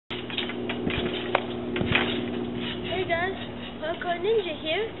Ninja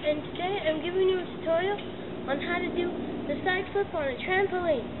here, and today I'm giving you a tutorial on how to do the side flip on a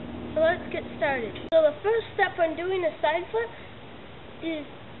trampoline. So let's get started. So the first step on doing a side flip is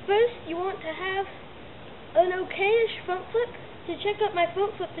first you want to have an okayish front flip. To check out my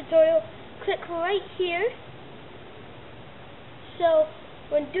front flip tutorial, click right here. So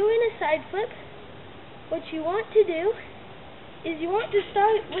when doing a side flip, what you want to do is you want to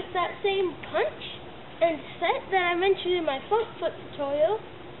start with that same punch and set that I mentioned in my front flip tutorial,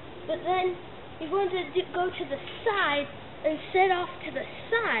 but then you're going to go to the side and set off to the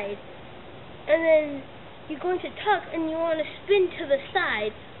side, and then you're going to tuck and you want to spin to the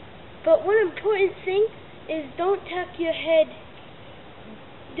side. But one important thing is don't tuck your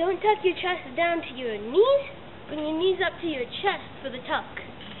chest down to your knees, bring your knees up to your chest for the tuck.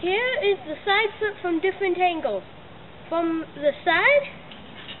 Here is the side flip from different angles. From the side,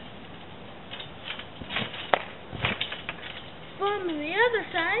 from the other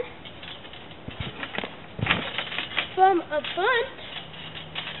side, from a front,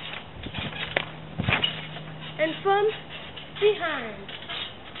 and from behind.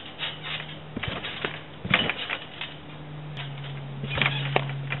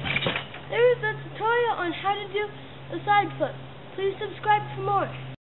 There is a tutorial on how to do the side flip. Please subscribe for more.